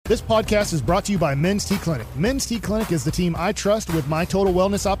This podcast is brought to you by Men's T Clinic. Men's T Clinic is the team I trust with my total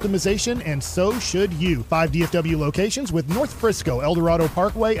wellness optimization, and so should you. 5 DFW locations with North Frisco, El Dorado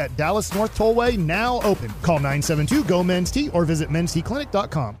Parkway at Dallas North Tollway now open. Call 972-GO-MEN'S-T or visit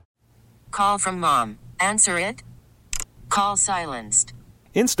mensteclinic.com. Call from mom. Answer it. Call silenced.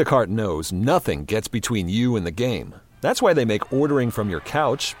 Instacart knows nothing gets between you and the game. That's why they make ordering from your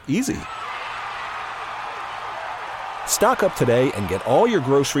couch easy. Stock up today and get all your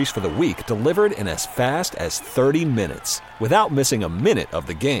groceries for the week delivered in as fast as 30 minutes without missing a minute of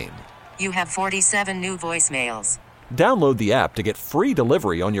the game. You have 47 new voicemails. Download the app to get free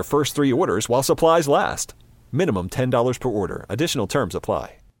delivery on your first 3 orders while supplies last. Minimum $10 per order. Additional terms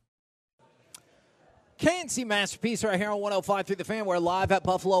apply. K&C Masterpiece right here on 105 through the Fan. We're live at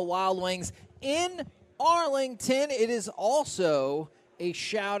Buffalo Wild Wings in Arlington. It is also a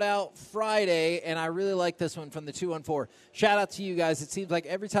shout-out Friday, and I really like this one from the 214. Shout-out to you guys. It seems like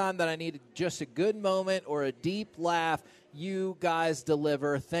every time that I need just a good moment or a deep laugh, you guys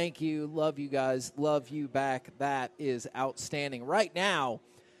deliver. Thank you. Love you guys. Love you back. That is outstanding. Right now,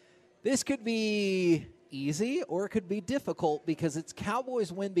 this could be easy or it could be difficult because it's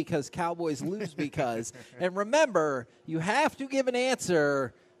Cowboys win because Cowboys lose because. And remember, you have to give an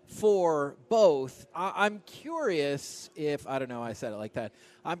answer for both. I'm curious if, I don't know, I said it like that.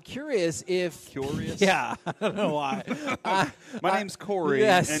 I'm curious if. Curious? Yeah, I don't know why. My name's Corey,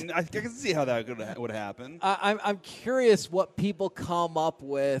 yes. and I can see how that would happen. I'm curious what people come up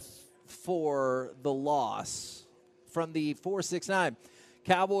with for the loss from the 4-6-9.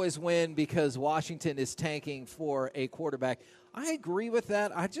 Cowboys win because Washington is tanking for a quarterback. I agree with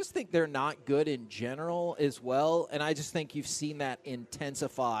that. I just think they're not good in general as well, and I just think you've seen that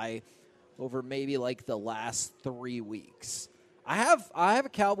intensify over maybe like the last 3 weeks. I have a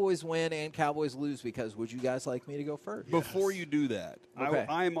Cowboys win and Cowboys lose because would you guys like me to go first? Before you do that, okay.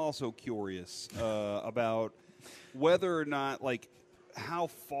 I am also curious about whether or not, like, how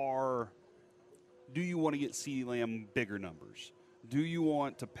far do you want to get CeeDee Lamb bigger numbers? Do you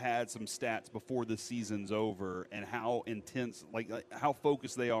want to pad some stats before the season's over, and how intense, like how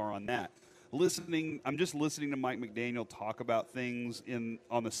focused they are on that? I'm just listening to Mike McDaniel talk about things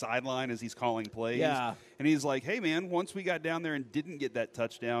on the sideline as he's calling plays. Yeah. And he's like, hey, man, once we got down there and didn't get that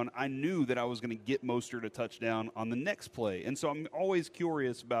touchdown, I knew that I was going to get Mostert a touchdown on the next play. And so I'm always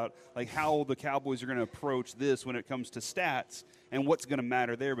curious about like how the Cowboys are going to approach this when it comes to stats and what's going to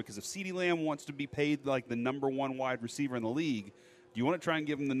matter there. Because if CeeDee Lamb wants to be paid like the number 1 wide receiver in the league, do you want to try and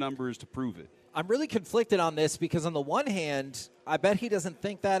give him the numbers to prove it? I'm really conflicted on this because on the one hand, I bet he doesn't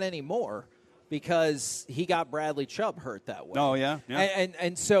think that anymore because he got Bradley Chubb hurt that way. Oh, yeah.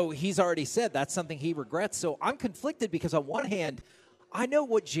 And so he's already said that's something he regrets. So I'm conflicted because on one hand, I know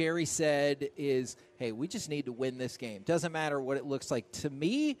what Jerry said is, hey, we just need to win this game. Doesn't matter what it looks like. To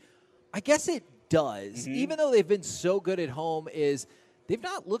me, I guess it does. Mm-hmm. Even though they've been so good at home, they've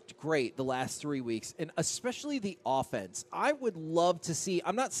not looked great the last 3 weeks, and especially the offense. I would love to see,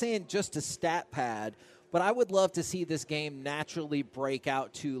 I'm not saying just a stat pad, but I would love to see this game naturally break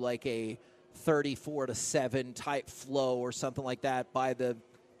out to like a 34-7 type flow or something like that by the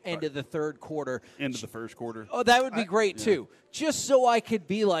end of the third quarter. End of the first quarter. Oh, that would be great too. Just so I could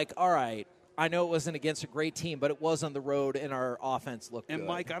be like, all right, I know it wasn't against a great team, but it was on the road, and our offense looked good. And,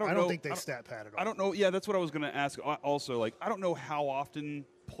 Mike, I don't think they stat pad at all. I don't know. Yeah, that's what I was going to ask also. Like, I don't know how often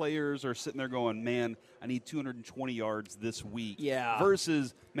players are sitting there going, man, I need 220 yards this week. Yeah.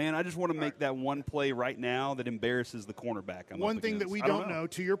 Versus, man, I just want to make that one play right now that embarrasses the cornerback. One thing that we don't know,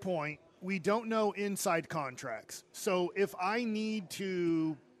 to your point, we don't know inside contracts. So if I need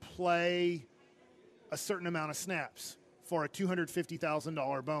to play a certain amount of snaps for a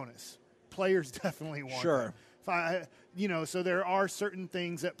 $250,000 bonus, players definitely want that. So there are certain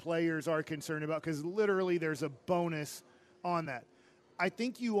things that players are concerned about because literally there's a bonus on that. I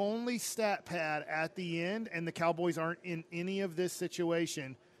think you only stat pad at the end, and the Cowboys aren't in any of this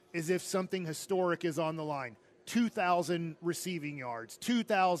situation, is if something historic is on the line. 2,000 receiving yards,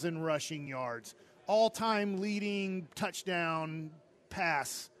 2,000 rushing yards, all-time leading touchdown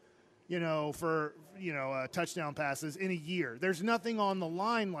pass, for touchdown passes in a year. There's nothing on the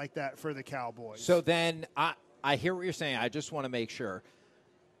line like that for the Cowboys. So then I hear what you're saying. I just want to make sure.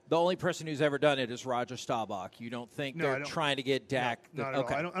 The only person who's ever done it is Roger Staubach. You don't think they're trying to get Dak? No, not at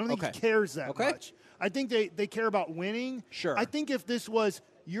all. I don't think he cares that much. I think they care about winning. Sure. I think if this was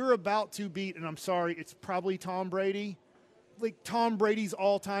you're about to beat, and I'm sorry, it's probably Tom Brady, like Tom Brady's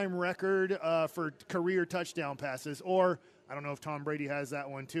all-time record for career touchdown passes, or I don't know if Tom Brady has that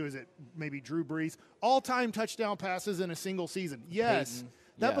one too. Is it maybe Drew Brees? All-time touchdown passes in a single season. Yes, Peyton.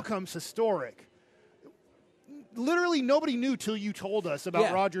 that becomes historic. literally nobody knew till you told us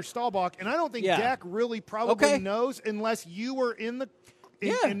about Roger Staubach, and I don't think Dak really probably knows unless you were in the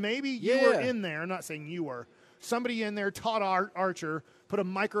and maybe you were in there. I'm not saying you were. Somebody in there, Todd Archer, put a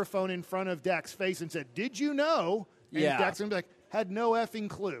microphone in front of Dak's face and said, "Did you know?" And Dak's going to be like, "Had no effing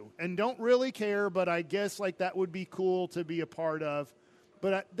clue," and don't really care, but I guess like that would be cool to be a part of.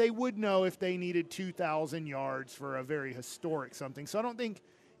 But they would know if they needed 2,000 yards for a very historic something. So I don't think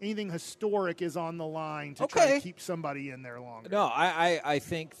anything historic is on the line to try to keep somebody in there longer. No, I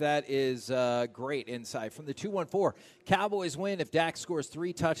think that is great insight. From the 214, Cowboys win if Dak scores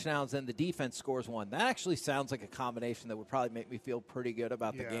 3 touchdowns and the defense scores 1. That actually sounds like a combination that would probably make me feel pretty good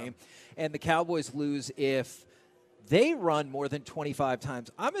about the game. And the Cowboys lose if they run more than 25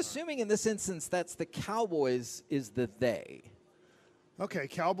 times. I'm assuming in this instance that's the Cowboys is the they. Okay,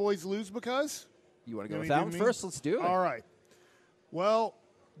 Cowboys lose because? You want to go with that one first? Let's do it. All right. Well,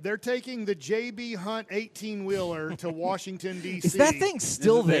 they're taking the J.B. Hunt 18-wheeler to Washington, D.C. Is that thing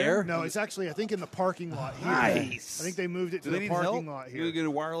still there? No, it's actually, I think, in the parking lot here. Nice. I think they moved it to the parking lot here. You get a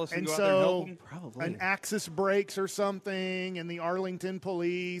wireless and go out so there and help them? Probably. An axis breaks or something, and the Arlington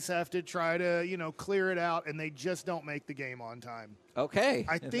police have to try to, clear it out, and they just don't make the game on time. Okay.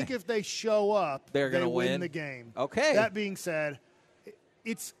 I think if they show up, they're going to win the game. Okay. That being said,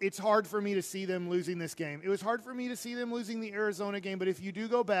 it's hard for me to see them losing this game. It was hard for me to see them losing the Arizona game, but if you do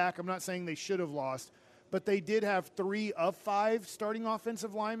go back, I'm not saying they should have lost, but they did have 3 of 5 starting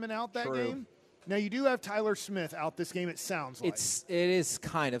offensive linemen out that game. Now, you do have Tyler Smith out this game, it sounds like. It is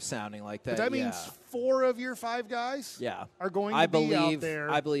kind of sounding like that, But that means 4 of your 5 guys are going to be out there.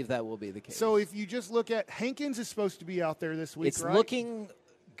 I believe that will be the case. So if you just look at Hankins is supposed to be out there this week, it's right? looking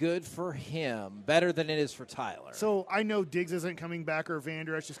good for him, better than it is for Tyler. So I know Diggs isn't coming back or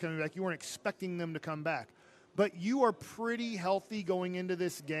Vander Esch is coming back. You weren't expecting them to come back. But you are pretty healthy going into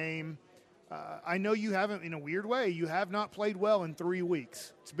this game. I know you haven't, in a weird way, you have not played well in 3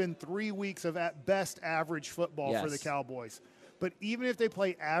 weeks. It's been 3 weeks of, at best, average football for the Cowboys. But even if they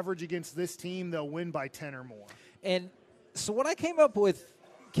play average against this team, they'll win by 10 or more. And so what I came up with,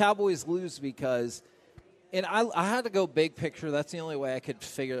 Cowboys lose because – and I had to go big picture. That's the only way I could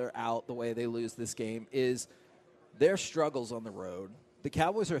figure out the way they lose this game is their struggles on the road. The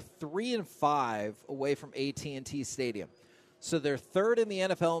Cowboys are 3-5 away from AT&T Stadium. So they're third in the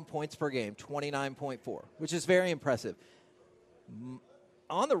NFL in points per game, 29.4, which is very impressive.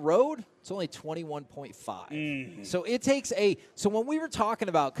 On the road, it's only 21.5. So it takes so when we were talking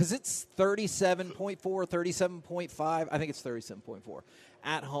about, because it's 37.4, 37.5, I think it's 37.4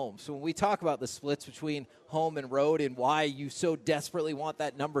 at home. So when we talk about the splits between home and road and why you so desperately want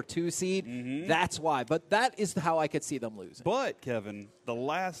that number 2 seed, that's why. But that is how I could see them losing. But, Kevin, the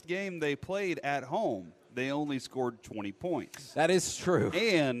last game they played at home, they only scored 20 points. That is true.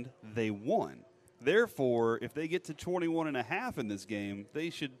 And they won. Therefore, if they get to 21.5 in this game, they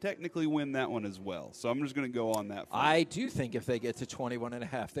should technically win that one as well. So I'm just going to go on that front. I do think if they get to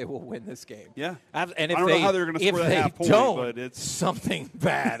 21.5, they will win this game. Yeah. And if I don't know how they're going to score that half point, but it's something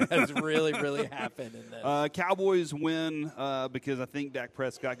bad has really, really happened in this. Cowboys win because I think Dak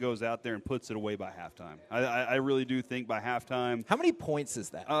Prescott goes out there and puts it away by halftime. I really do think by halftime. How many points is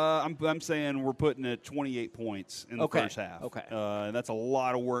that? I'm saying we're putting it 28 points in the first half. Okay. And that's a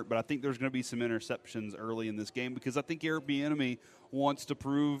lot of work, but I think there's going to be some interceptions early in this game because I think Eric Bieniemy wants to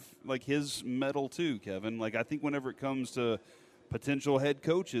prove like his mettle too, Kevin. Like I think whenever it comes to potential head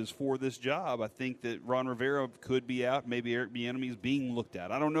coaches for this job, I think that Ron Rivera could be out. Maybe Eric Bieniemy is being looked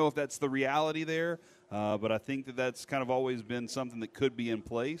at. I don't know if that's the reality there, but I think that that's kind of always been something that could be in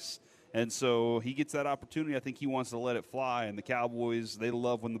place. And so he gets that opportunity. I think he wants to let it fly. And the Cowboys, they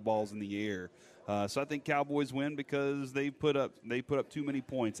love when the ball's in the air. So I think Cowboys win because they put up too many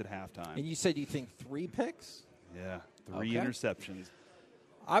points at halftime. And you said you think 3 picks? Yeah, 3 interceptions.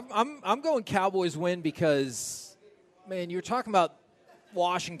 I'm going Cowboys win because, man, you're talking about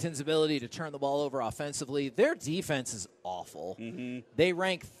Washington's ability to turn the ball over offensively. Their defense is awful. They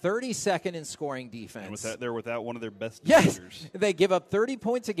rank 32nd in scoring defense. And they're without one of their best defenders. Yes, they give up 30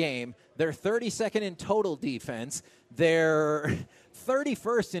 points a game. They're 32nd in total defense. They're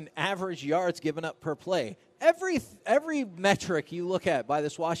 31st in average yards given up per play. Every metric you look at by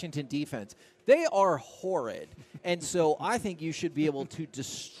this Washington defense, they are horrid. And so I think you should be able to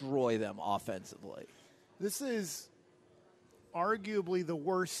destroy them offensively. This is arguably the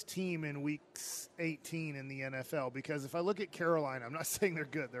worst team in Week 18 in the NFL because if I look at Carolina, I'm not saying they're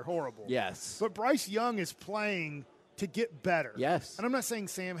good. They're horrible. Yes. But Bryce Young is playing to get better. Yes. And I'm not saying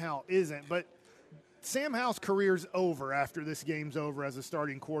Sam Howell isn't, but Sam Howell's career's over after this game's over as a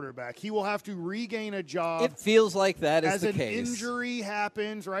starting quarterback. He will have to regain a job. It feels like that is as the an case. injury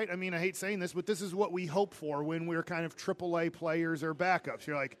happens, right? I mean, I hate saying this, but this is what we hope for when we're kind of AAA players or backups.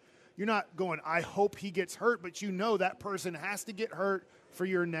 You're like, you're not going, I hope he gets hurt, but you know that person has to get hurt for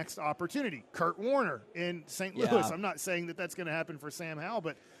your next opportunity. Kurt Warner in St. Louis. Yeah. I'm not saying that that's going to happen for Sam Howell,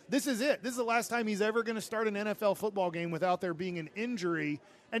 but this is it. This is the last time he's ever going to start an NFL football game without there being an injury.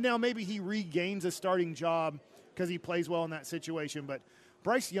 And now maybe he regains a starting job because he plays well in that situation. But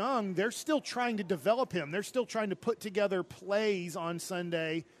Bryce Young, they're still trying to develop him. They're still trying to put together plays on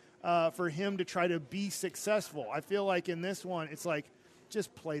Sunday for him to try to be successful. I feel like in this one, it's like,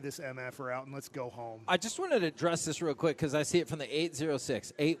 just play this MFer out and let's go home. I just wanted to address this real quick because I see it from the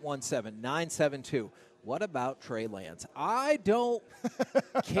 806-817-972. What about Trey Lance? I don't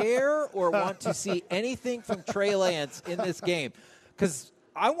care or want to see anything from Trey Lance in this game because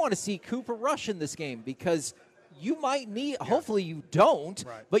I want to see Cooper Rush in this game because you might need, hopefully you don't,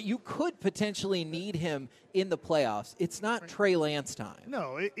 Right. but you could potentially need him in the playoffs. It's not Trey Lance time.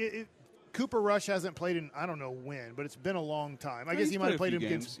 No, Cooper Rush hasn't played in, I don't know when, but it's been a long time. I guess he's he might have played played a him few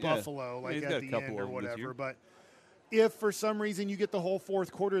against games. Yeah. Buffalo, Yeah, like he's at got a the couple end or of them this year. whatever. But if for some reason you get the whole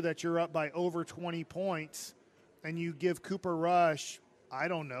fourth quarter that you're up by over 20 points and you give Cooper Rush, I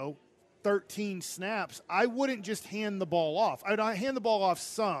don't know, 13 snaps, I wouldn't just hand the ball off. I'd hand the ball off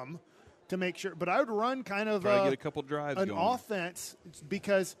some to make sure, but I would run kind of Try to get a couple drives an going. offense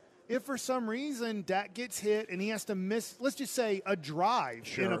because if for some reason Dak gets hit and he has to miss, let's just say, a drive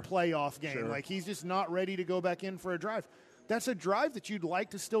in a playoff game, like he's just not ready to go back in for a drive, that's a drive that you'd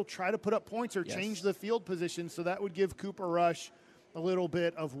like to still try to put up points or change the field position, so that would give Cooper Rush a little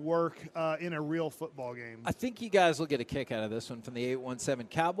bit of work in a real football game. I think you guys will get a kick out of this one from the 817.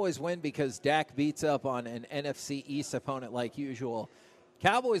 Cowboys win because Dak beats up on an NFC East opponent like usual.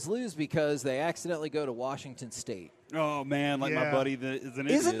 Cowboys lose because they accidentally go to Washington State. Oh, man, like my buddy that is an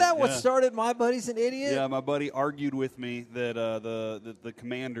idiot. Isn't that what started My Buddy's an Idiot? Yeah, my buddy argued with me that the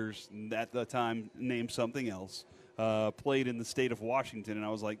Commanders at the time named something else played in the state of Washington, and I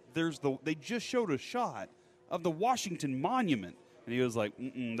was like, they just showed a shot of the Washington Monument. And he was like,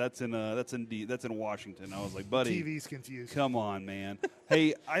 that's in Washington. I was like, buddy, TV's confused. Come on, man.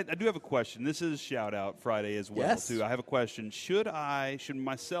 Hey, I do have a question. This is Shout Out Friday as well, too. I have a question. Should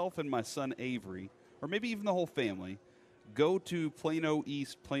myself and my son Avery, or maybe even the whole family, go to Plano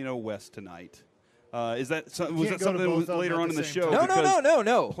East, Plano West tonight? Was that something that was later on in the show?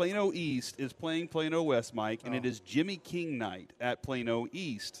 No. Plano East is playing Plano West, Mike, and it is Jimmy King night at Plano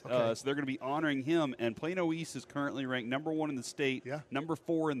East. Okay. So they're going to be honoring him, and Plano East is currently ranked number 1 in the state, number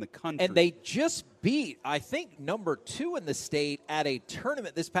 4 in the country. And they just beat, I think, number 2 in the state at a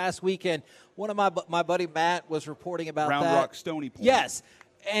tournament this past weekend. One of my buddy Matt was reporting about Round that. Rock Stony Point. Yes.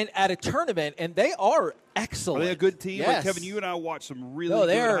 And at a tournament, and they are excellent. Are they a good team? Yes. Like, Kevin, you and I watched some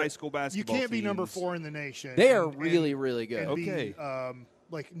really good high school basketball You can't be teams. number 4 in the nation. They are really, really good. And Okay.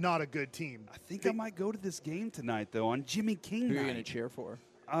 be, not a good team. I think I might go to this game tonight, though, on Jimmy King Who night. are you going to cheer for?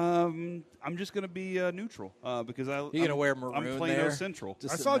 I'm just going to be neutral because You're going to wear maroon I'm Plano there? Central.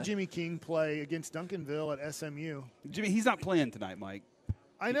 I saw Jimmy King play against Duncanville at SMU. Jimmy, he's not playing tonight, Mike.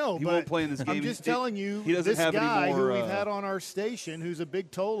 I know, He but won't play in this game. I'm just telling you, he doesn't this have any guy more, who we've had on our station, who's a big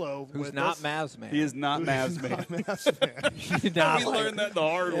Tolo, Who's with not us, Mavs man. He is not Mavs man. Mavs fan. You did not We like learned that the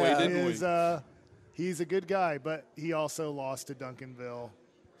hard way, didn't we? He's a good guy, but he also lost to Duncanville.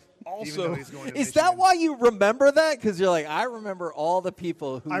 even though Also, he's going to Is Michigan. that why you remember that? Because you're like, I remember all the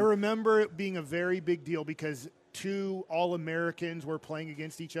people who. I remember it being a very big deal because 2 All-Americans were playing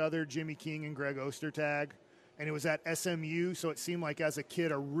against each other, Jimmy King and Greg Ostertag, and it was at SMU, so it seemed like as a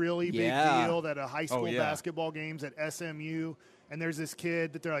kid a really big deal that a high school basketball game's at SMU, and there's this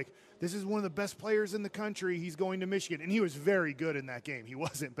kid that they're like, this is one of the best players in the country, he's going to Michigan, and he was very good in that game. He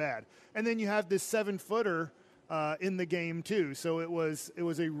wasn't bad. And then you have this 7-footer in the game too, so it was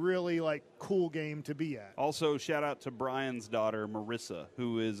a really cool game to be at. Also, shout out to Brian's daughter Marissa,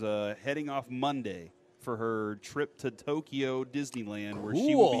 who is heading off Monday for her trip to Tokyo Disneyland, where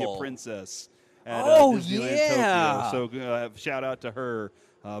she will be a princess at Disneyland Tokyo. So shout out to her.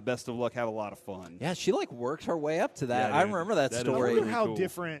 Best of luck. Have a lot of fun. Yeah, she worked her way up to that. Yeah, I dude, remember that that is story. I wonder really how cool.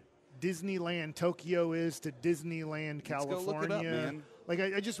 different Disneyland Tokyo is to Disneyland California. Let's go look it up, man.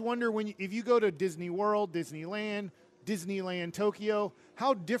 I just wonder if you go to Disney World, Disneyland Tokyo,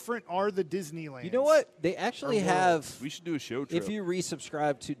 how different are the Disneylands? You know what? They actually have. We should do a show trip. If you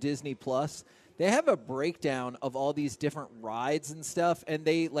resubscribe to Disney Plus, they have a breakdown of all these different rides and stuff. And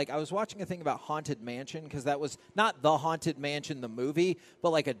they, I was watching a thing about Haunted Mansion, because that was not the Haunted Mansion, the movie, but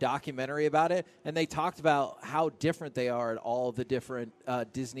like a documentary about it. And they talked about how different they are at all the different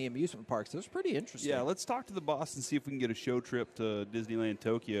Disney amusement parks. It was pretty interesting. Yeah, let's talk to the boss and see if we can get a show trip to Disneyland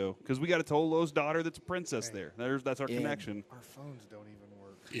Tokyo, because we got a Tolo's daughter that's a princess there. That's our connection. Our phones don't even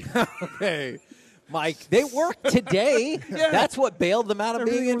work. Okay. Mike, they worked today. Yeah. That's what bailed them out of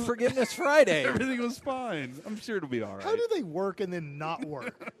being in Forgiveness Friday. Everything was fine. I'm sure it'll be all right. How do they work and then not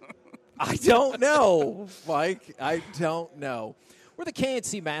work? I don't know, Mike. I don't know. We're the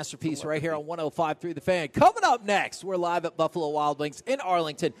K&C Masterpiece right here on 105.3 The Fan. Coming up next, we're live at Buffalo Wild Wings in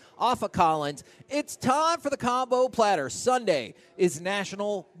Arlington off of Collins. It's time for the Combo Platter. Sunday is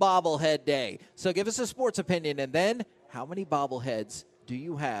National Bobblehead Day. So give us a sports opinion, and then how many bobbleheads do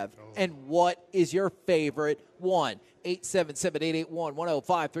you have, and what is your favorite one?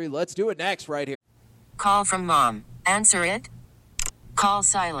 877-881-1053. Let's do it next right here. Call from mom. Answer it. Call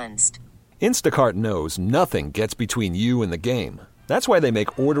silenced. Instacart knows nothing gets between you and the game. That's why they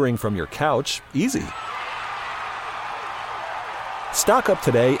make ordering from your couch easy. Stock up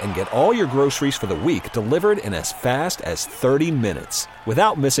today and get all your groceries for the week delivered in as fast as 30 minutes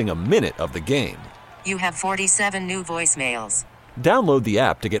without missing a minute of the game. You have 47 new voicemails. Download the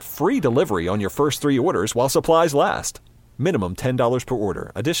app to get free delivery on your first 3 orders while supplies last. Minimum $10 per order.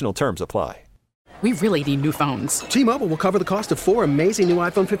 Additional terms apply. We really need new phones. T-Mobile will cover the cost of 4 amazing new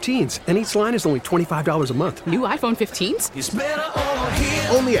iPhone 15s, and each line is only $25 a month. New iPhone 15s? It's better over here.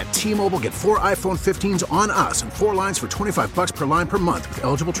 Only at T-Mobile, get 4 iPhone 15s on us and 4 lines for $25 per line per month with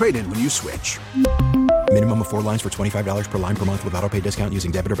eligible trade-in when you switch. Minimum of 4 lines for $25 per line per month with autopay discount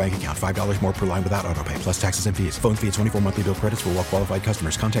using debit or bank account. $5 more per line without autopay, plus taxes and fees. Phone fee at 24 monthly bill credits for well-qualified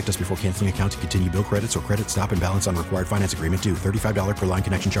customers. Contact us before canceling account to continue bill credits or credit stop and balance on required finance agreement due. $35 per line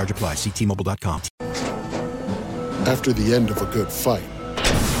connection charge applies. See T-Mobile.com. After the end of a good fight,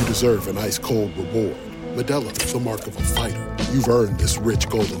 you deserve an ice-cold reward. Modelo is the mark of a fighter. You've earned this rich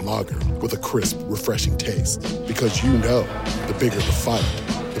golden lager with a crisp, refreshing taste. Because you know, the bigger the fight,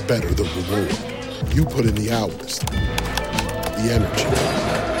 the better the reward. You put in the hours, the energy,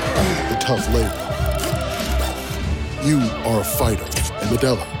 the tough labor. You are a fighter, and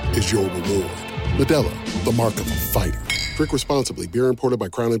Modelo is your reward. Modelo, the mark of a fighter. Drink responsibly. Beer imported by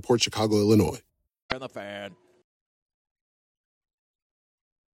Crown Imports, Chicago, Illinois. The Fan.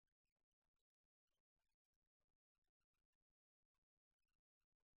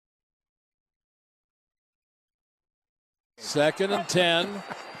 Second and 10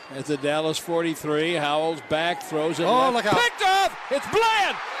 at the Dallas 43. Howell's back, throws it. Oh, left. look out. Picked off. It's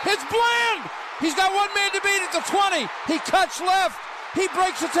Bland. It's Bland. He's got one man to beat at the 20. He cuts left. He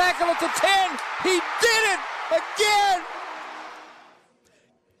breaks the tackle at the 10. He did it again.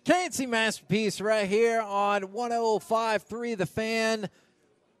 K&C Masterpiece right here on 105.3 The Fan.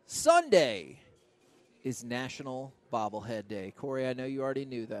 Sunday is National Bobblehead Day. Corey, I know you already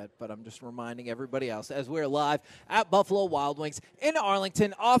knew that, but I'm just reminding everybody else as we're live at Buffalo Wild Wings in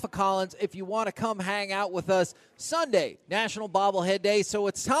Arlington off of Collins. If you want to come hang out with us, Sunday, National Bobblehead Day. So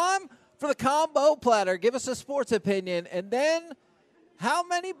it's time for the Combo Platter. Give us a sports opinion, and then how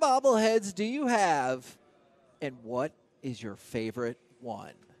many bobbleheads do you have, and what is your favorite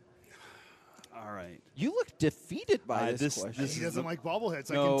one? All right. You look defeated by this question. He doesn't like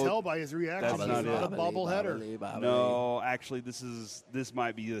bobbleheads. No, I can tell by his reaction. that's He's not not a bobbleheader. No, actually, this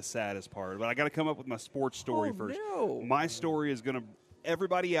might be the saddest part. But I got to come up with my sports story first. No. My story is going to –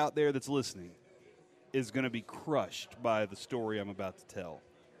 everybody out there that's listening is going to be crushed by the story I'm about to tell.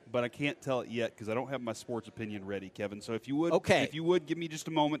 But I can't tell it yet because I don't have my sports opinion ready, Kevin. So if you would give me just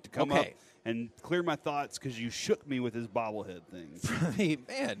a moment to come up and clear my thoughts, because you shook me with his bobblehead thing.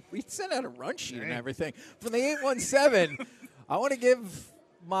 Man, we sent out a run sheet and everything. From the 817, I want to give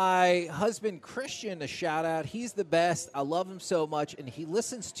my husband Christian a shout out. He's the best. I love him so much, and he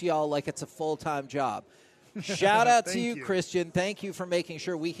listens to y'all like it's a full-time job. Shout out to you, Christian. Thank you for making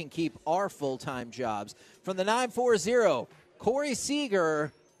sure we can keep our full-time jobs. From the 940, Corey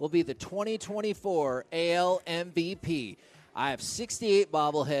Seager will be the 2024 AL MVP. I have 68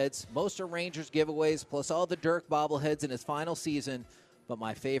 bobbleheads. Most are Rangers giveaways, plus all the Dirk bobbleheads in his final season. But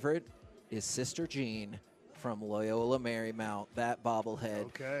my favorite is Sister Jean from Loyola Marymount, that bobblehead.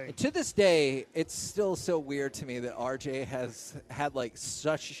 Okay. And to this day, it's still so weird to me that RJ has had like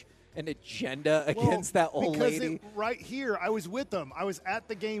such an agenda against that old lady. Right here, I was with them. I was at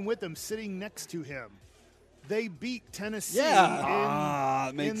the game with them, sitting next to him. They beat Tennessee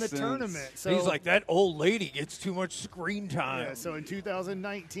in the tournament. So he's like, that old lady gets too much screen time. Yeah, so in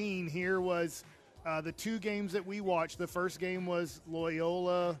 2019, here was the 2 games that we watched. The first game was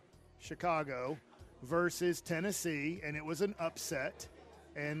Loyola Chicago versus Tennessee, and it was an upset,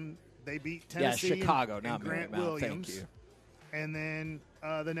 and they beat Tennessee. Yeah, Chicago, and not Grant Marymount. Williams. Thank you. And then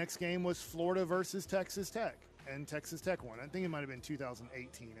the next game was Florida versus Texas Tech, and Texas Tech won. I think it might have been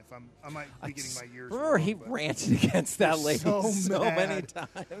 2018. I might be getting my years remember wrong. He ranted against that lady so many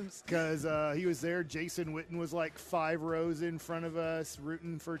times because he was there. Jason Witten was like 5 rows in front of us,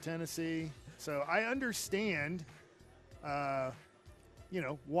 rooting for Tennessee. So I understand,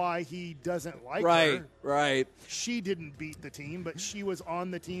 why he doesn't like her. Right. She didn't beat the team, but she was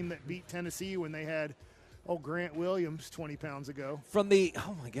on the team that beat Tennessee when they had Grant Williams 20 pounds ago. From the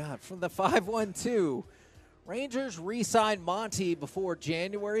 5-1-2, Rangers re-signed Monty before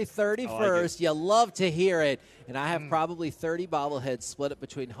January 31st. You love to hear it. And I have probably 30 bobbleheads split up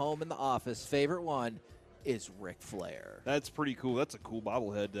between home and the office. Favorite one is Ric Flair. That's pretty cool. That's a cool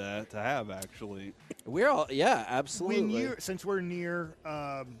bobblehead to have, actually. Absolutely. Since we're near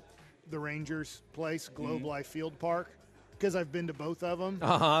the Rangers' place, Globe Life Field Park, because I've been to both of them.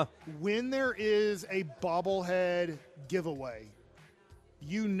 When there is a bobblehead giveaway,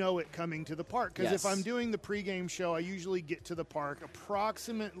 you know it coming to the park. Because if I'm doing the pregame show, I usually get to the park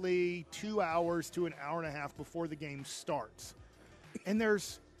approximately 2 hours to an hour and a half before the game starts. And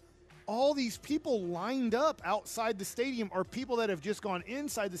there's all these people lined up outside the stadium, or people that have just gone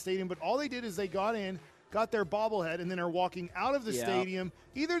inside the stadium, but all they did is they got in, got their bobblehead, and then are walking out of the stadium.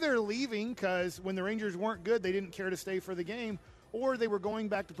 Either they're leaving because when the Rangers weren't good, they didn't care to stay for the game, or they were going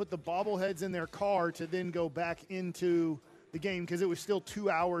back to put the bobbleheads in their car to then go back into the game because it was still 2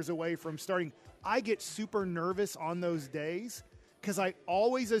 hours away from starting. I get super nervous on those days because I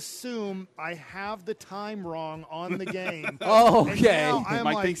always assume I have the time wrong on the game. Okay.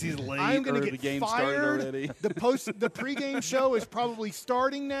 Mike thinks he's late, I'm going or to the get game fired. started already. The pregame show is probably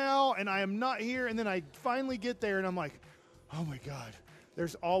starting now, and I am not here. And then I finally get there, and I'm like, oh my God.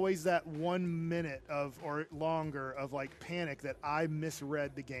 There's always that 1 minute or longer of like panic that I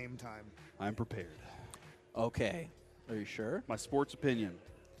misread the game time. I'm prepared. Okay. Are you sure? My sports opinion.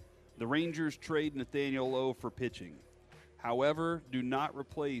 The Rangers trade Nathaniel Lowe for pitching. However, do not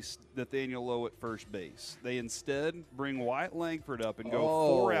replace Nathaniel Lowe at first base. They instead bring Wyatt Langford up and go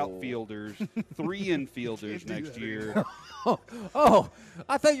 4 outfielders, 3 infielders next year.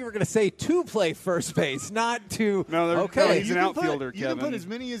 I thought you were going to say to play first base, not to. No, he's an outfielder, You Kevin. can put as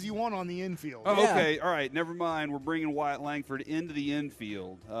many as you want on the infield. Oh, okay. All right. Never mind. We're bringing Wyatt Langford into the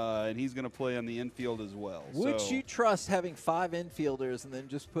infield, and he's going to play on the infield as well. Would you trust having 5 infielders and then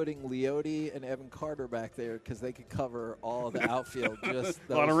just putting Leote and Evan Carter back there because they could cover all of the outfield? Just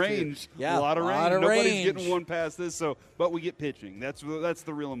a lot of range. Yeah, a lot of range. Nobody's Nobody's getting one past this. But we get pitching. That's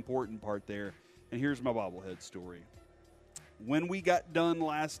the real important part there. And here's my bobblehead story. When we got done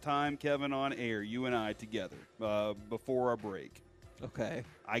last time, Kevin, on air, you and I together, before our break. Okay.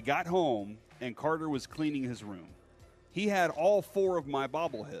 I got home, and Carter was cleaning his room. He had all 4 of my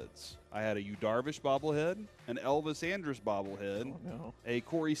bobbleheads. I had a Yu Darvish bobblehead, an Elvis Andrus bobblehead, a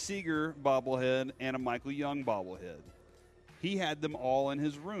Corey Seager bobblehead, and a Michael Young bobblehead. He had them all in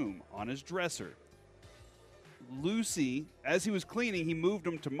his room, on his dresser. Lucy, as he was cleaning, he moved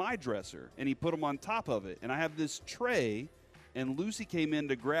them to my dresser, and he put them on top of it. And I have this tray, and Lucy came in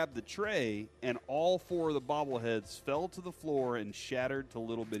to grab the tray, and all 4 of the bobbleheads fell to the floor and shattered to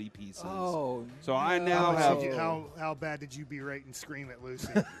little bitty pieces. Oh, so I now have. How bad did you berate and scream at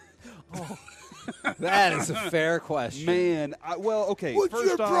Lucy? That is a fair question. Man, okay. What's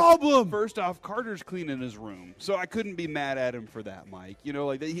your problem? First off, Carter's cleaning his room, so I couldn't be mad at him for that, Mike.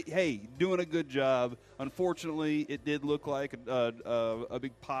 Hey, doing a good job. Unfortunately, it did look like a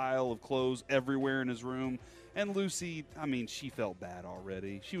big pile of clothes everywhere in his room. And Lucy, she felt bad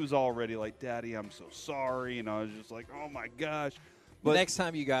already. She was already like, Daddy, I'm so sorry. And I was just like, oh, my gosh. But next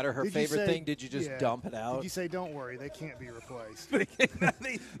time you got her favorite thing, did you just dump it out? Did you say, don't worry, they can't be replaced?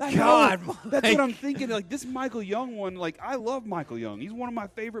 God, that's what I'm thinking. Like, this Michael Young one, I love Michael Young. He's one of my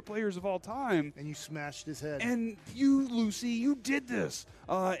favorite players of all time. And you smashed his head. And you, Lucy, you did this.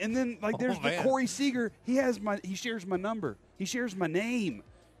 And then, there's the Corey Seager. He shares my number. He shares my name.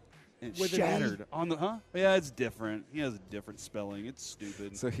 And shattered on the Yeah, it's different. He has a different spelling. It's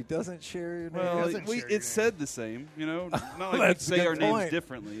stupid. So he doesn't share your name. Well, it said the same. Not like we say our names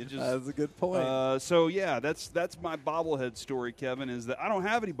differently. It just, that's a good point. That's my bobblehead story, Kevin. Is that I don't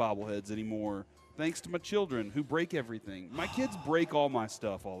have any bobbleheads anymore. Thanks to my children who break everything. My kids break all my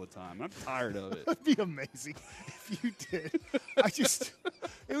stuff all the time. I'm tired of it. It would be amazing if you did.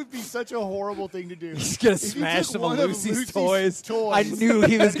 It would be such a horrible thing to do. He's going to smash some of Lucy's toys. I knew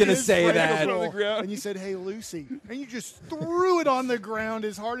he was going to say that. And you said, hey, Lucy. And you just threw it on the ground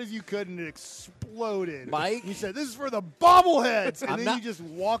as hard as you could, and it exploded. exploded. Mike? You said, this is for the bobbleheads. And then you just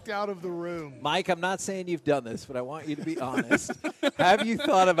walked out of the room. Mike, I'm not saying you've done this, but I want you to be honest. Have you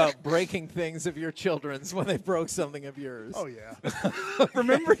thought about breaking things of your children's when they broke something of yours? Oh, yeah.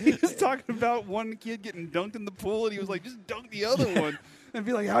 Remember he was talking about one kid getting dunked in the pool, and he was like, just dunk the other one. And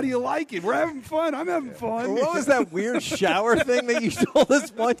be like, how do you like it? We're having fun. I'm having fun. What was that weird shower thing that you told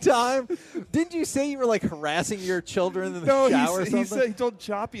us one time? Didn't you say you were like harassing your children in the shower or something? He told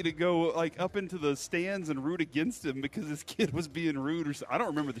Choppy to go like up into the stands and root against him because his kid was being rude or something. I don't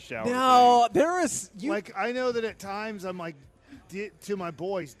remember the shower No, thing. there is. Like, I know that at times I'm like, to my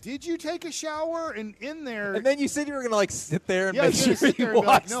boys, did you take a shower? And in there. And then you said you were going to like sit there and yeah, make sure sit there you and be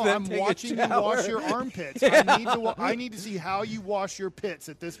like, watch no, them I'm take watching a you shower. wash your armpits. Yeah. I need to see how you wash your pits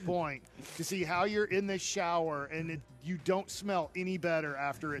at this point to see how you're in the shower and you don't smell any better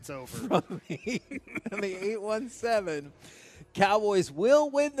after it's over. From the 817. Cowboys will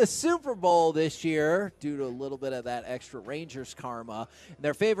win the Super Bowl this year due to a little bit of that extra Rangers karma. And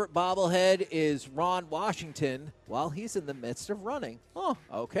their favorite bobblehead is Ron Washington while he's in the midst of running. Oh,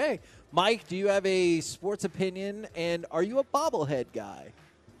 okay. Mike, do you have a sports opinion, and are you a bobblehead guy?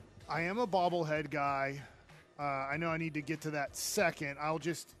 I am a bobblehead guy. I know I need to get to that second. I'll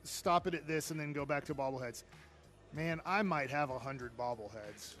just stop it at this and then go back to bobbleheads. Man, I might have 100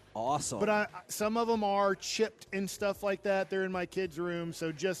 bobbleheads. Awesome. But some of them are chipped and stuff like that. They're in my kids' room.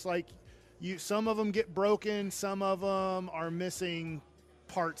 So just like you, some of them get broken. Some of them are missing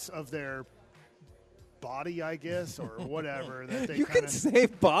parts of their body, I guess, or whatever. That they you can say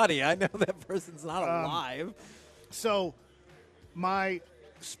body. I know that person's not alive. So my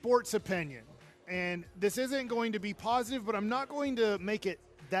sports opinion, and this isn't going to be positive, but I'm not going to make it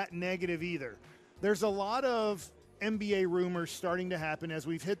that negative either. There's a lot of NBA rumors starting to happen as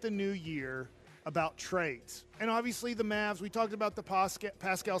we've hit the new year about trades. And obviously the Mavs, we talked about the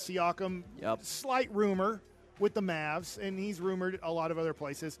Pascal Siakam slight rumor with the Mavs, and he's rumored a lot of other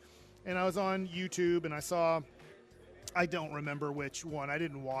places. And I was on YouTube and I saw, I don't remember which one, I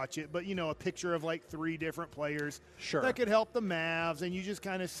didn't watch it, but a picture of like 3 different players that could help the Mavs, and you just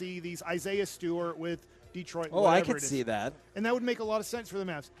kind of see these Isaiah Stewart with Detroit. Oh, I could see that. And that would make a lot of sense for the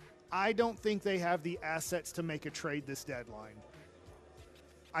Mavs. I don't think they have the assets to make a trade this deadline.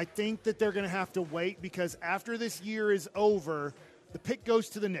 I think that they're going to have to wait because after this year is over, the pick goes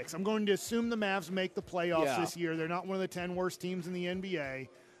to the Knicks. I'm going to assume the Mavs make the playoffs this year. They're not one of the 10 worst teams in the NBA.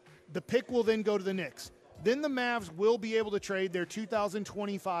 The pick will then go to the Knicks. Then the Mavs will be able to trade their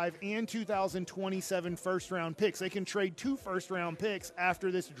 2025 and 2027 first-round picks. They can trade 2 first-round picks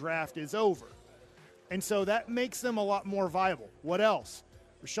after this draft is over. And so that makes them a lot more viable. What else?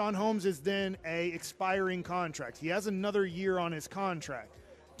 Rashawn Holmes is then a expiring contract. He has another year on his contract.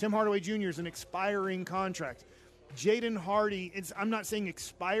 Tim Hardaway Jr. is an expiring contract. Jaden Hardy, I'm not saying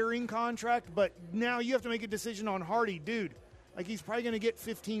expiring contract, but now you have to make a decision on Hardy. Dude, like he's probably going to get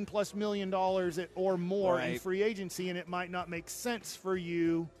 $15+ million or more in free agency, and it might not make sense for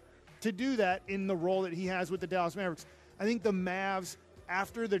you to do that in the role that he has with the Dallas Mavericks. I think the Mavs,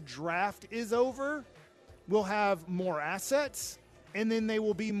 after the draft is over, will have more assets, and then they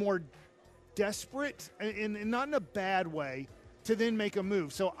will be more desperate, and not in a bad way, to then make a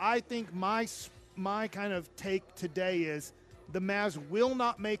move. So I think my kind of take today is the Mavs will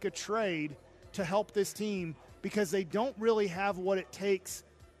not make a trade to help this team because they don't really have what it takes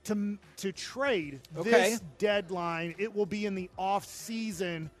to trade this deadline. It will be in the off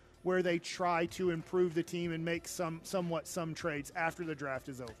season where they try to improve the team and make some trades after the draft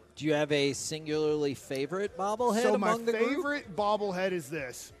is over. Do you have a singularly favorite bobblehead So among the my group? favorite bobblehead is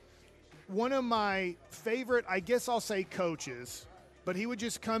this. One of my favorite, I guess I'll say coaches, but he would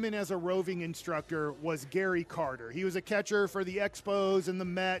just come in as a roving instructor, was Gary Carter. He was a catcher for the Expos and the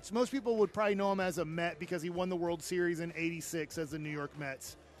Mets. Most people would probably know him as a Met because he won the World Series in '86 as the New York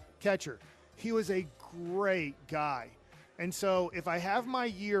Mets catcher. He was a great guy. And so if I have my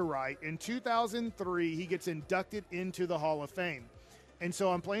year right, in 2003, he gets inducted into the Hall of Fame. And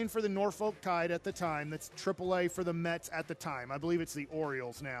so I'm playing for the Norfolk Tide at the time. That's AAA for the Mets at the time. I believe it's the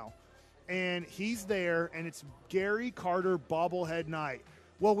Orioles now. And he's there, and it's Gary Carter bobblehead night.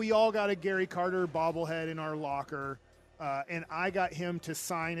 Well, we all got a Gary Carter bobblehead in our locker, and I got him to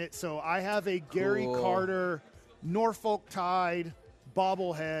sign it. So I have a Gary Carter Norfolk Tide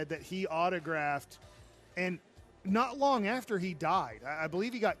bobblehead that he autographed. And not long after he died, I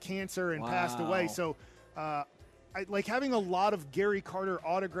believe he got cancer and passed away. So I like having a lot of Gary Carter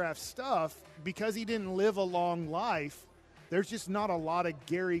autographed stuff because he didn't live a long life. There's just not a lot of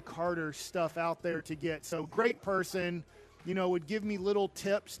Gary Carter stuff out there to get. So great person. would give me little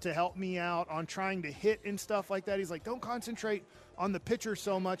tips to help me out on trying to hit and stuff like that. He's like, don't concentrate on the pitcher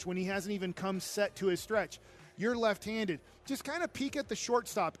so much when he hasn't even come set to his stretch. You're left-handed. Just kind of peek at the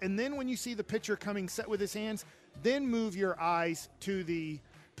shortstop, and then when you see the pitcher coming set with his hands, then move your eyes to the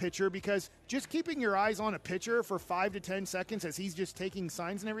pitcher, because just keeping your eyes on a pitcher for 5 to 10 seconds as he's just taking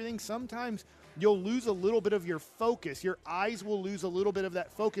signs and everything, sometimes you'll lose a little bit of your focus. Your eyes will lose a little bit of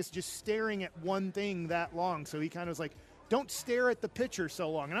that focus just staring at one thing that long. So he kind of was like, don't stare at the pitcher so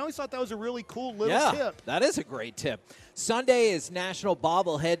long. And I always thought that was a really cool little tip. That is a great tip. Sunday is National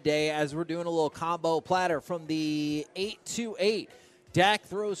Bobblehead Day, as we're doing a little combo platter from the 8-2-8. Dak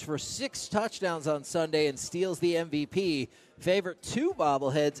throws for 6 touchdowns on Sunday and steals the MVP. Favorite 2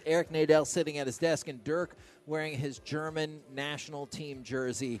 bobbleheads, Eric Nadel sitting at his desk, and Dirk wearing his German national team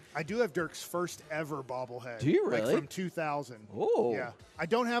jersey. I do have Dirk's first ever bobblehead. Do you really? Like from 2000. Oh. Yeah. I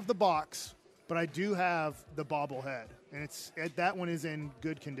don't have the box, but I do have the bobblehead. And that one is in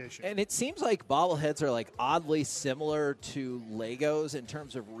good condition. And it seems like bobbleheads are like oddly similar to Legos in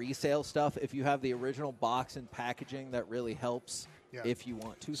terms of resale stuff. If you have the original box and packaging, that really helps if you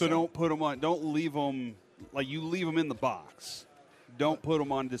want to. So don't put them on. Don't leave them like you leave them in the box. Don't put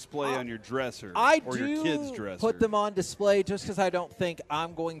them on display on your dresser or your kid's dresser. Put them on display just because I don't think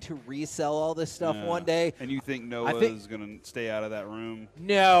I'm going to resell all this stuff one day. And you think Noah is going to stay out of that room?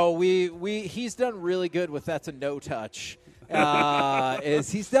 No, he's done really good with that's a no touch.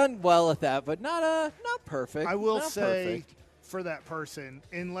 He's done well at that, but not perfect. I will not say perfect. For that person,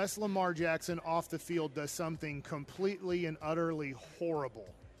 unless Lamar Jackson off the field does something completely and utterly horrible,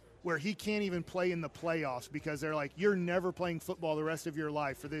 where he can't even play in the playoffs because they're like, you're never playing football the rest of your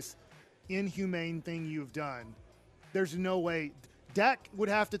life for this inhumane thing you've done. There's no way. Dak would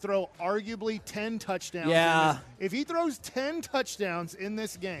have to throw arguably 10 touchdowns. Yeah. If he throws 10 touchdowns in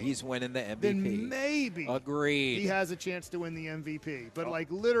this game, he's winning the MVP. Then maybe Agreed. he has a chance to win the MVP. But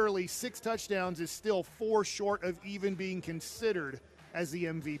like literally 6 touchdowns is still 4 short of even being considered as the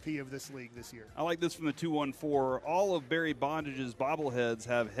MVP of this league this year. I like this from the 214. All of Barry Bondage's bobbleheads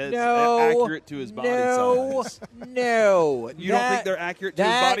have heads accurate to his body size. No. You don't think they're accurate to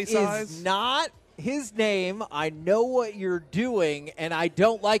his body size? That is not his name. I know what you're doing, and I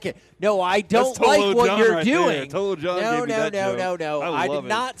don't like it. No, I don't like what you're doing. Tolo John gave me that joke. No. I did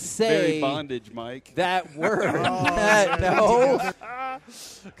not say Barry Bondage, Mike. That word. No.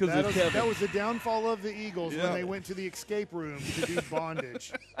 Because that was the downfall of the Eagles when they went to the escape room to do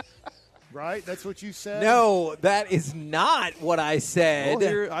bondage. Right? That's what you said? No, that is not what I said.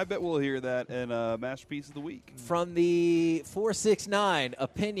 I bet we'll hear that in Masterpiece of the Week. From the 469,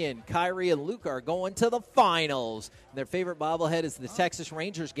 opinion, Kyrie and Luke are going to the finals. And their favorite bobblehead is the Texas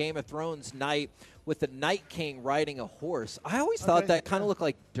Rangers Game of Thrones night with the Night King riding a horse. I always thought that kind of looked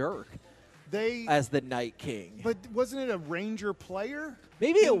like Dirk as the Night King. But wasn't it a Ranger player?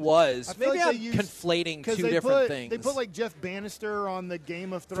 Maybe it was. Maybe like I'm conflating two different things. They put like Jeff Bannister on the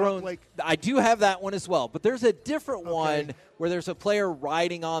Game of Thrones. I do have that one as well, but there's a different one where there's a player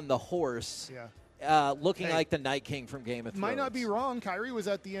riding on the horse, looking like the Night King from Game of Thrones. Might not be wrong. Kyrie was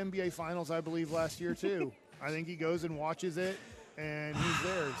at the NBA Finals, I believe, last year too. I think he goes and watches it, and he's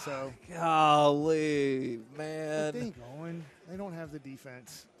there. So, golly, man, but they ain't going. They don't have the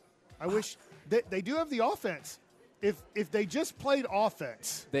defense. I wish they do have the offense. If they just played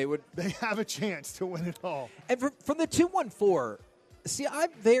offense, they have a chance to win it all. And from the 214, see, I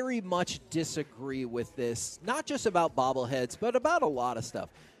very much disagree with this, not just about bobbleheads, but about a lot of stuff.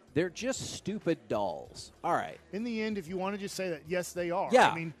 They're just stupid dolls. All right. In the end, if you want to just say that, yes, they are. Yeah.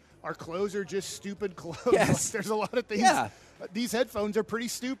 I mean, our clothes are just stupid clothes. Yes. There's a lot of things. Yeah. These headphones are pretty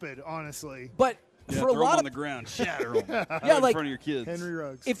stupid, honestly. But for a lot on the ground, shatter them in front of your kids. Henry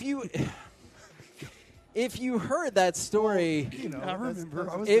Ruggs. If you heard that story, I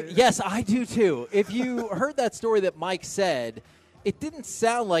remember. Yes, I do too. If you heard that story that Mike said, it didn't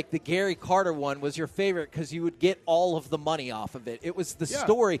sound like the Gary Carter one was your favorite because you would get all of the money off of it. It was the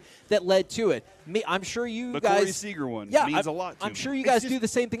story that led to it. I'm sure you guys. The Corey Seager one means a lot to me. I'm sure you guys do the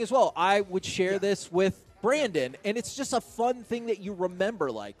same thing as well. I would share this with Brandon, and it's just a fun thing that you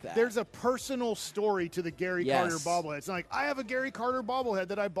remember like that. There's a personal story to the Gary Carter bobblehead. It's like, I have a Gary Carter bobblehead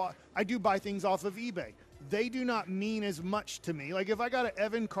that I bought. I do buy things off of eBay. They do not mean as much to me. Like if I got an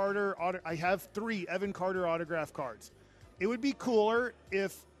Evan Carter, I have 3 Evan Carter autograph cards. It would be cooler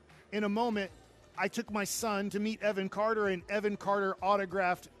if in a moment I took my son to meet Evan Carter and Evan Carter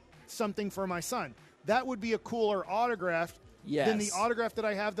autographed something for my son. That would be a cooler autograph than the autograph that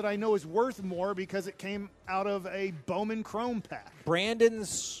I have that I know is worth more because it came out of a Bowman Chrome pack.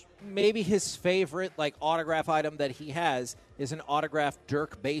 Brandon's maybe his favorite autograph item that he has is an autographed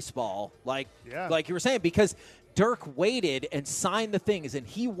Dirk baseball, like you were saying, because Dirk waited and signed the things, and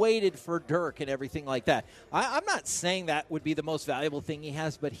he waited for Dirk and everything like that. I'm not saying that would be the most valuable thing he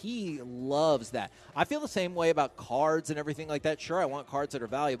has, but he loves that. I feel the same way about cards and everything like that. Sure, I want cards that are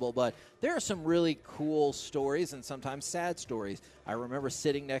valuable, but there are some really cool stories and sometimes sad stories. I remember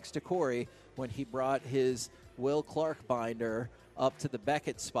sitting next to Corey when he brought his Will Clark binder up to the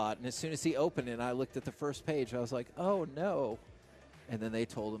Beckett spot, and as soon as he opened it and I looked at the first page, I was like, oh, no. And then they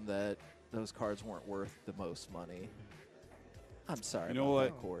told him that those cards weren't worth the most money. I'm sorry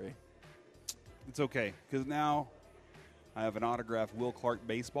that, Corey. It's okay, because now I have an autographed Will Clark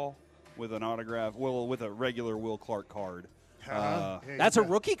baseball with an with a regular Will Clark card. That's a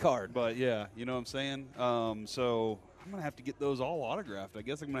rookie card. But, yeah, you know what I'm saying? So I'm going to have to get those all autographed. I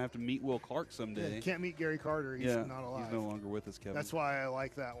guess I'm going to have to meet Will Clark someday. Yeah, you can't meet Gary Carter. He's not alive. He's no longer with us, Kevin. That's why I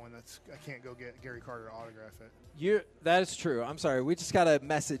like that one. I can't go get Gary Carter to autograph it. That is true. I'm sorry. We just got a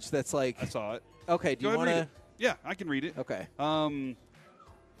message that's like. I saw it. Okay. Do you want to? Yeah, I can read it. Okay.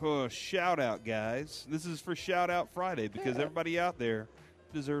 Shout out, guys. This is for Shout Out Friday because everybody out there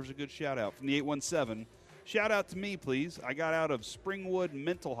deserves a good shout out. From the 817, shout out to me, please. I got out of Springwood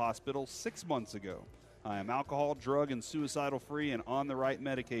Mental Hospital 6 months ago. I am alcohol, drug, and suicidal free and on the right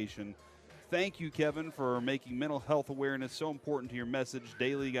medication. Thank you, Kevin, for making mental health awareness so important to your message.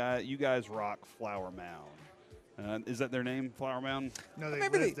 Daily, you guys rock, Flower Mound. Is that their name, Flower Mound? No, they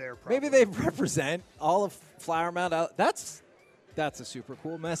live there. Probably. Maybe they represent all of Flower Mound. That's a super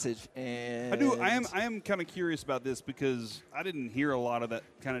cool message. And I am kind of curious about this because I didn't hear a lot of that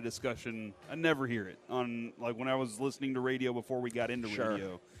kind of discussion. I never hear it on when I was listening to radio before we got into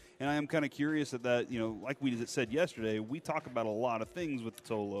radio. And I am kind of curious at that, like we said yesterday, we talk about a lot of things with the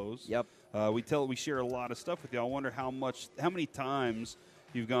Tolos. Yep. We share a lot of stuff with you. I wonder how many times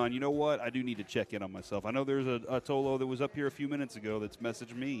you've gone, you know what, I do need to check in on myself. I know there's a Tolo that was up here a few minutes ago that's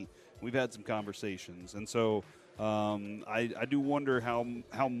messaged me. We've had some conversations. And so I do wonder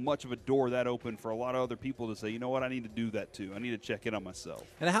how much of a door that opened for a lot of other people to say, you know what, I need to do that too. I need to check in on myself.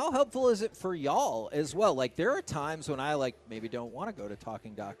 And how helpful is it for y'all as well? Like, there are times when I maybe don't want to go to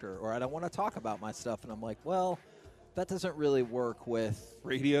Talking Doctor or I don't want to talk about my stuff, and I'm like, well, that doesn't really work with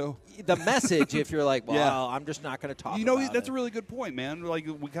radio. The message, if you're like, well, I'm just not going to talk about that's it. a really good point, man. Like,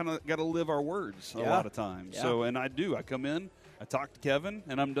 we kind of got to live our words a lot of times. Yeah. So, and I come in, I talk to Kevin,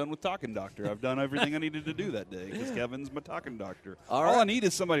 and I'm done with Talking Doctor. I've done everything I needed to do that day because Kevin's my Talking Doctor. All I need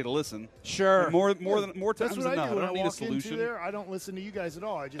is somebody to listen. Sure. And more times That's what than not. I do. When I don't need a walk solution. into there, I don't listen to you guys at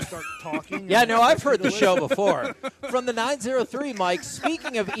all. I just start talking. Yeah, no, I've heard the show before. From the 903, Mike,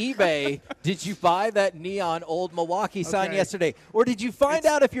 speaking of eBay, did you buy that neon old Milwaukee sign yesterday? Or did you find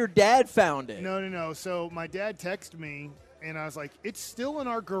out if your dad found it? No. So my dad texted me, and I was like, it's still in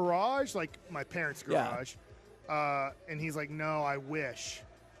our garage, like my parents' garage. And he's like, no, I wish.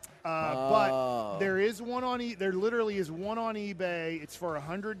 But there is one on there literally is one on eBay. It's for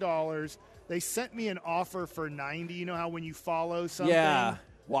 $100. They sent me an offer for $90. You know how when you follow something? Yeah.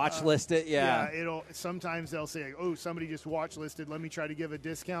 Watch list it, Yeah, sometimes they'll say, oh, somebody just watch listed. Let me try to give a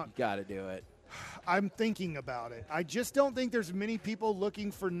discount. Got to do it. I'm thinking about it. I just don't think there's many people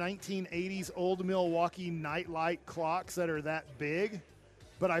looking for 1980s old Milwaukee nightlight clocks that are that big.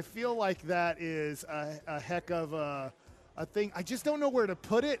 But I feel like that is a heck of a thing. I just don't know where to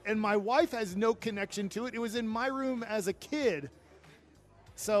put it, and my wife has no connection to it. It was in my room as a kid.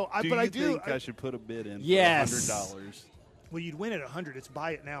 So, I think I should put a bid in for $100. Well, you'd win at $100. It's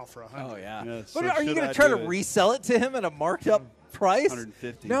buy it now for $100. Oh yeah. Yes. But So are you should going I to try do to it? resell it to him at a marked up price?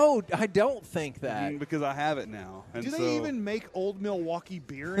 $150. No, I don't think that. Because I have it now. And Do so, they even make old Milwaukee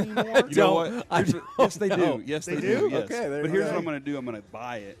beer anymore? You know what? Yes, they know. do. Yes, They they do? do. Yes. Okay, there but you here's go. what I'm going to do. I'm going to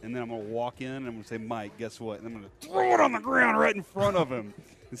buy it, and then I'm going to walk in, and I'm going to say, Mike, guess what? And I'm going to throw it on the ground right in front of him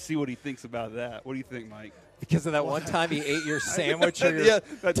and see what he thinks about that. What do you think, Mike? Because of that one time he ate your sandwich or your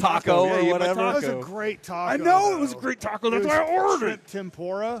that taco Yeah, or he ate my whatever. That was taco. a great taco. I know though. it was a great taco. That's It why I was ordered shrimp it.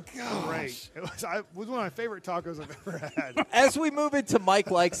 tempura. Great. It was one of my favorite tacos I've ever had. As we move into Mike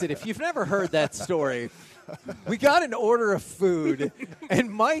Likes It, if you've never heard that story, we got an order of food,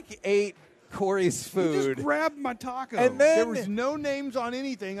 and Mike ate Corey's He food. just grabbed my taco. And then, There was no names on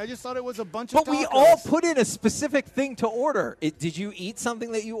anything. I just thought it was a bunch of but tacos. we all put in a specific thing to order. Did you eat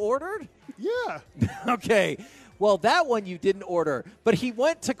something that you ordered? Yeah. Okay. Well, that one you didn't order. But he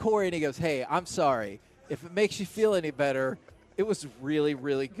went to Corey and he goes, hey, I'm sorry. If it makes you feel any better, it was really,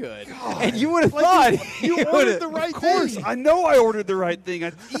 really good. And you would have thought You ordered the right Of course. thing. I know I ordered the right thing.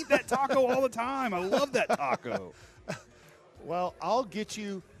 I eat that taco all the time. I love that taco. Well, I'll get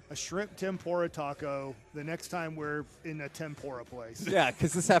you a shrimp tempura taco the next time we're in a tempura place. Yeah,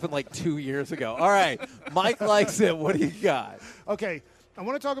 because this happened like 2 years ago. All right. Mike Likes It. What do you got? Okay. I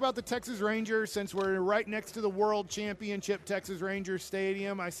want to talk about the Texas Rangers since we're right next to the World Championship Texas Rangers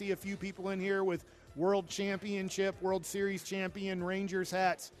Stadium. I see a few people in here with World Championship, World Series champion Rangers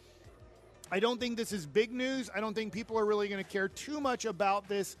hats. I don't think this is big news. I don't think people are really going to care too much about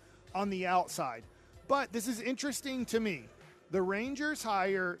this on the outside. But this is interesting to me. The Rangers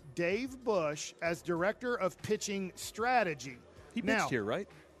hire Dave Bush as Director of Pitching Strategy. He pitched here, right?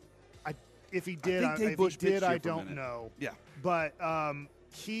 If he did, I don't know. Yeah. But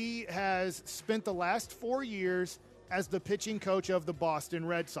he has spent the last 4 years as the pitching coach of the Boston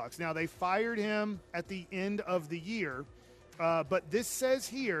Red Sox. Now, they fired him at the end of the year, but this says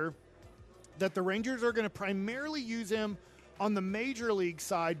here that the Rangers are going to primarily use him on the major league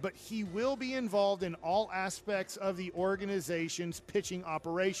side, but he will be involved in all aspects of the organization's pitching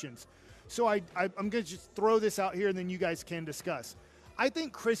operations. So I'm going to just throw this out here, and then you guys can discuss. I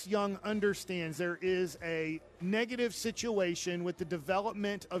think Chris Young understands there is a negative situation with the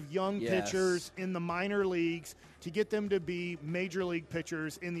development of young pitchers in the minor leagues to get them to be major league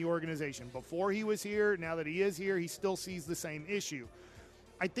pitchers in the organization. Before he was here, now that he is here, he still sees the same issue.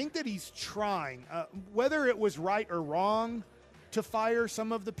 I think that he's trying, whether it was right or wrong, to fire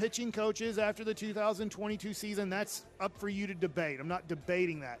some of the pitching coaches after the 2022 season. That's up for you to debate. I'm not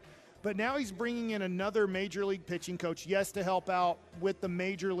debating that. But now he's bringing in another major league pitching coach, yes, to help out with the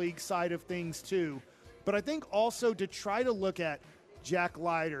major league side of things too. But I think also to try to look at Jack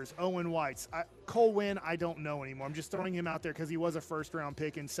Leiters, Owen Whites. Cole Winn, I don't know anymore. I'm just throwing him out there because he was a first-round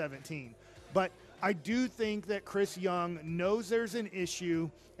pick in 2017. But I do think that Chris Young knows there's an issue,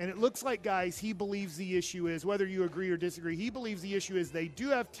 and it looks like, guys, he believes the issue is, whether you agree or disagree, he believes the issue is they do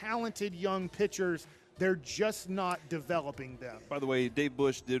have talented young pitchers. They're just not developing them. By the way, Dave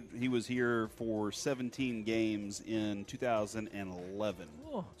Bush he was here for 17 games in 2011.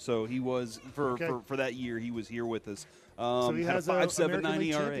 Oh. So he was for that year he was here with us. So he has a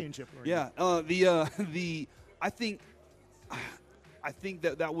 5.79 ERA. Yeah. I think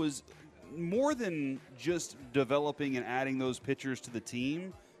that was more than just developing and adding those pitchers to the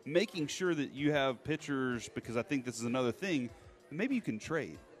team, making sure that you have pitchers, because I think this is another thing, maybe you can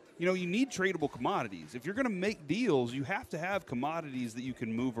trade. You know, you need tradable commodities. If you're going to make deals, you have to have commodities that you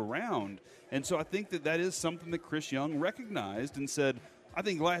can move around. And so I think that is something that Chris Young recognized and said, I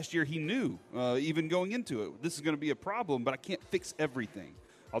think last year he knew, even going into it, this is going to be a problem, but I can't fix everything.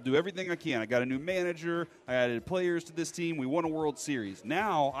 I'll do everything I can. I got a new manager. I added players to this team. We won a World Series.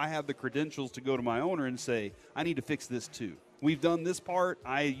 Now I have the credentials to go to my owner and say, I need to fix this too. We've done this part.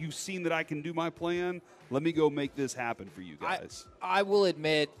 You've seen that I can do my plan. Let me go make this happen for you guys. I will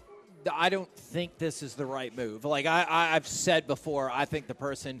admit, I don't think this is the right move. Like I've said before, I think the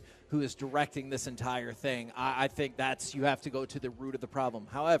person who is directing this entire thing, I think you have to go to the root of the problem.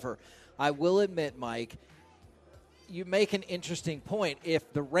 However, I will admit, Mike, you make an interesting point.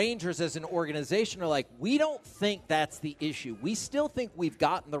 If the Rangers as an organization are like, we don't think that's the issue. We still think we've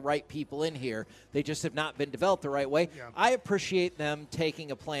gotten the right people in here. They just have not been developed the right way. Yeah. I appreciate them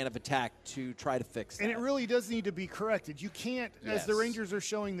taking a plan of attack to try to fix that. And it really does need to be corrected. You can't, as the Rangers are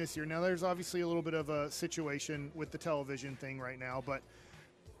showing this year, now there's obviously a little bit of a situation with the television thing right now, but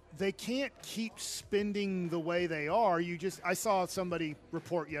they can't keep spending the way they are. I saw somebody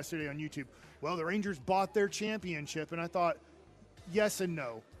report yesterday on YouTube, well, the Rangers bought their championship, and I thought, yes and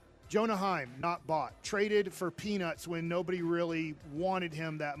no. Jonah Heim, not bought. Traded for peanuts when nobody really wanted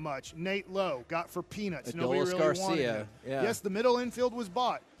him that much. Nate Lowe, got for peanuts. Nobody really wanted him. Yeah. Yes, the middle infield was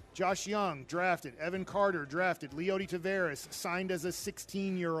bought. Josh Young, drafted. Evan Carter, drafted. Leody Taveras, signed as a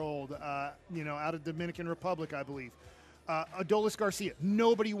 16-year-old, out of Dominican Republic, I believe. Adolis Garcia,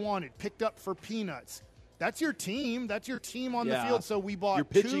 nobody wanted. Picked up for peanuts. That's your team. That's your team on the field. So we bought your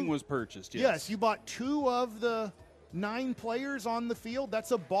pitching was purchased. Yes, you bought 2 of the 9 players on the field. That's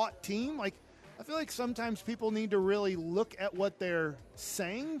a bought team. Like, I feel like sometimes people need to really look at what they're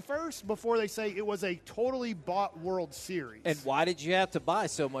saying first before they say it was a totally bought World Series. And why did you have to buy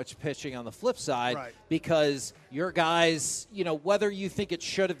so much pitching on the flip side? Right. Because your guys, whether you think it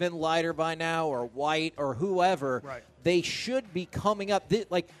should have been Leiter by now or White or whoever, they should be coming up.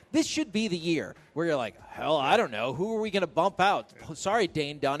 This should be the year where you're like, hell, I don't know. Who are we going to bump out? Sorry,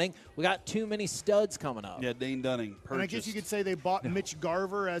 Dane Dunning. We got too many studs coming up. Yeah, Dane Dunning purchased. And I guess you could say they bought Mitch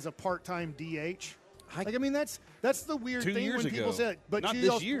Garver as a part-time DH. That's the weird 2 thing years when ago. people say it. But not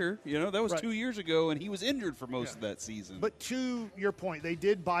this year. That was 2 years ago, and he was injured for most of that season. But to your point, they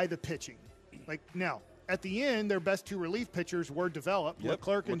did buy the pitching. Now, at the end, their best 2 relief pitchers were developed.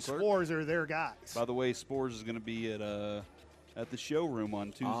 Leclerc and Spores are their guys. By the way, Spores is going to be at at the showroom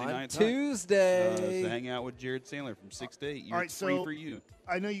on Tuesday night. Tuesday. So hang out with Jared Sandler from 6 to 8. All right, free so for you.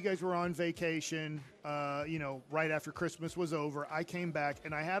 I know you guys were on vacation, right after Christmas was over. I came back,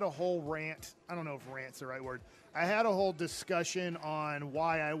 and I had a whole rant. I don't know if rant's the right word. I had a whole discussion on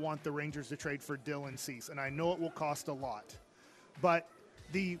why I want the Rangers to trade for Dylan Cease, and I know it will cost a lot. But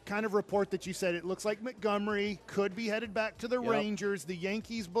the kind of report that you said, it looks like Montgomery could be headed back to the Rangers. The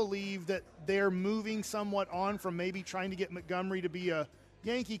Yankees believe that they're moving somewhat on from maybe trying to get Montgomery to be a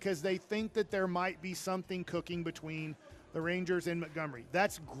Yankee because they think that there might be something cooking between the Rangers and Montgomery.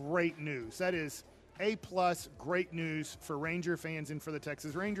 That's great news. That is A-plus, great news for Ranger fans and for the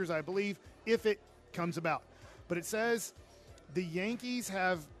Texas Rangers, I believe, if it comes about. But it says the Yankees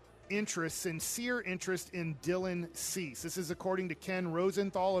have sincere interest in Dylan Cease. This is according to Ken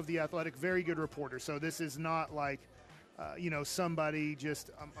Rosenthal of The Athletic, very good reporter. So this is not like, somebody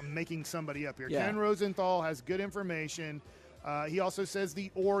just, I'm making somebody up here. Yeah. Ken Rosenthal has good information. He also says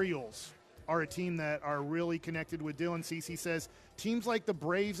the Orioles are a team that are really connected with Dylan Cease. He says teams like the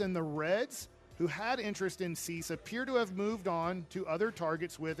Braves and the Reds, who had interest in Cease, appear to have moved on to other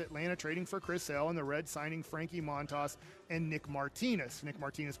targets, with Atlanta trading for Chris Sale and the Reds signing Frankie Montas and Nick Martinez. Nick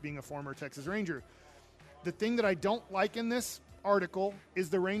Martinez being a former Texas Ranger. The thing that I don't like in this article is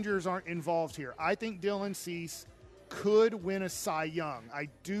the Rangers aren't involved here. I think Dylan Cease could win a Cy Young. I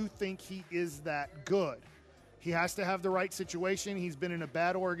do think he is that good. He has to have the right situation. He's been in a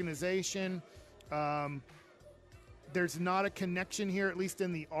bad organization. There's not a connection here, at least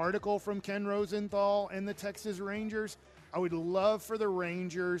in the article from Ken Rosenthal and the Texas Rangers. I would love for the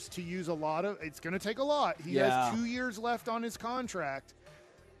Rangers to use it's going to take a lot. He has 2 years left on his contract.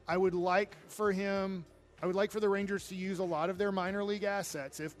 I would like for the Rangers to use a lot of their minor league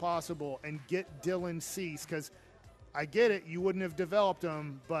assets, if possible, and get Dylan Cease, because I get it, you wouldn't have developed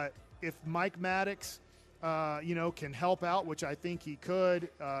him, but if Mike Maddox, can help out, which I think he could,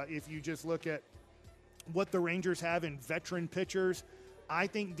 if you just look at what the Rangers have in veteran pitchers, I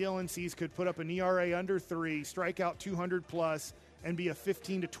think Dylan Cease could put up an ERA under 3, strike out 200 plus, and be a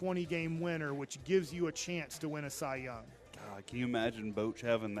 15 to 20 game winner, which gives you a chance to win a Cy Young. God, can you imagine Boch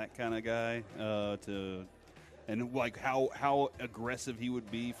having that kind of guy and like how aggressive he would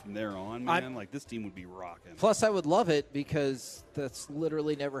be from there on, man? Like, this team would be rocking. Plus, I would love it because that's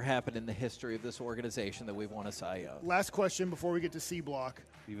literally never happened in the history of this organization that we've won a Cy Young. Last question before we get to C block.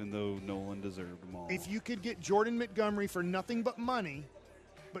 Even though Nolan deserved them all. If you could get Jordan Montgomery for nothing but money,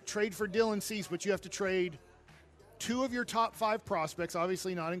 but trade for Dylan Cease, but you have to trade 2 of your top 5 prospects,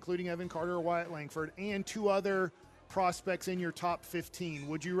 obviously not including Evan Carter or Wyatt Langford, and 2 other prospects in your top 15,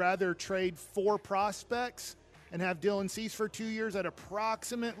 would you rather trade 4 prospects and have Dylan Cease for 2 years at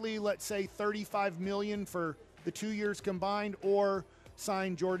approximately, let's say, $35 million for the 2 years combined, or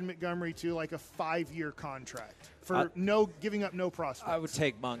sign Jordan Montgomery to like a 5-year contract for giving up no prospects? I would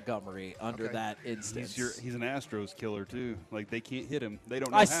take Montgomery under that instance. He's an Astros killer too. Like, they can't hit him. They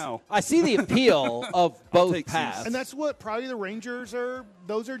don't know how. I see the appeal of both paths. And that's what probably the Rangers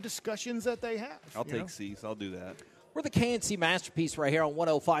those are discussions that they have. I'll take Cease. I'll do that. We're the K&C Masterpiece right here on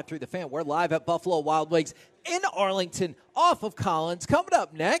 105.3 The Fan. We're live at Buffalo Wild Wings in Arlington off of Collins. Coming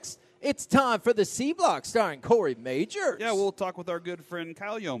up next, it's time for the C Block starring Corey Majors. Yeah, we'll talk with our good friend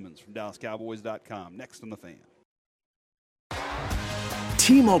Kyle Yeomans from DallasCowboys.com next on The Fan.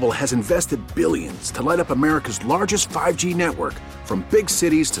 T-Mobile has invested billions to light up America's largest 5G network, from big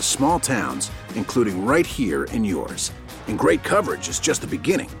cities to small towns, including right here in yours. And great coverage is just the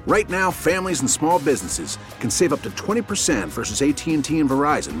beginning. Right now, families and small businesses can save up to 20% versus AT&T and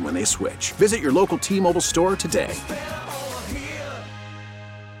Verizon when they switch. Visit your local T-Mobile store today.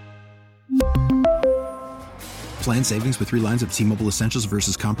 Plan savings with 3 lines of T-Mobile Essentials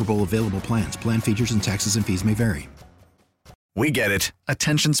versus comparable available plans. Plan features and taxes and fees may vary. We get it.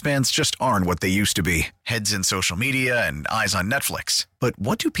 Attention spans just aren't what they used to be. Heads in social media and eyes on Netflix. But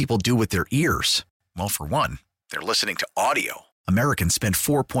what do people do with their ears? Well, for one, they're listening to audio. Americans spend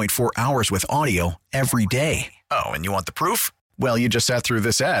 4.4 hours with audio every day. Oh, and you want the proof? Well, you just sat through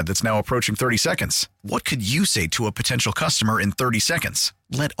this ad that's now approaching 30 seconds. What could you say to a potential customer in 30 seconds?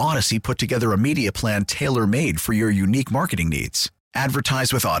 Let Odyssey put together a media plan tailor-made for your unique marketing needs.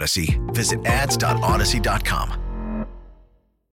 Advertise with Odyssey. Visit ads.odyssey.com.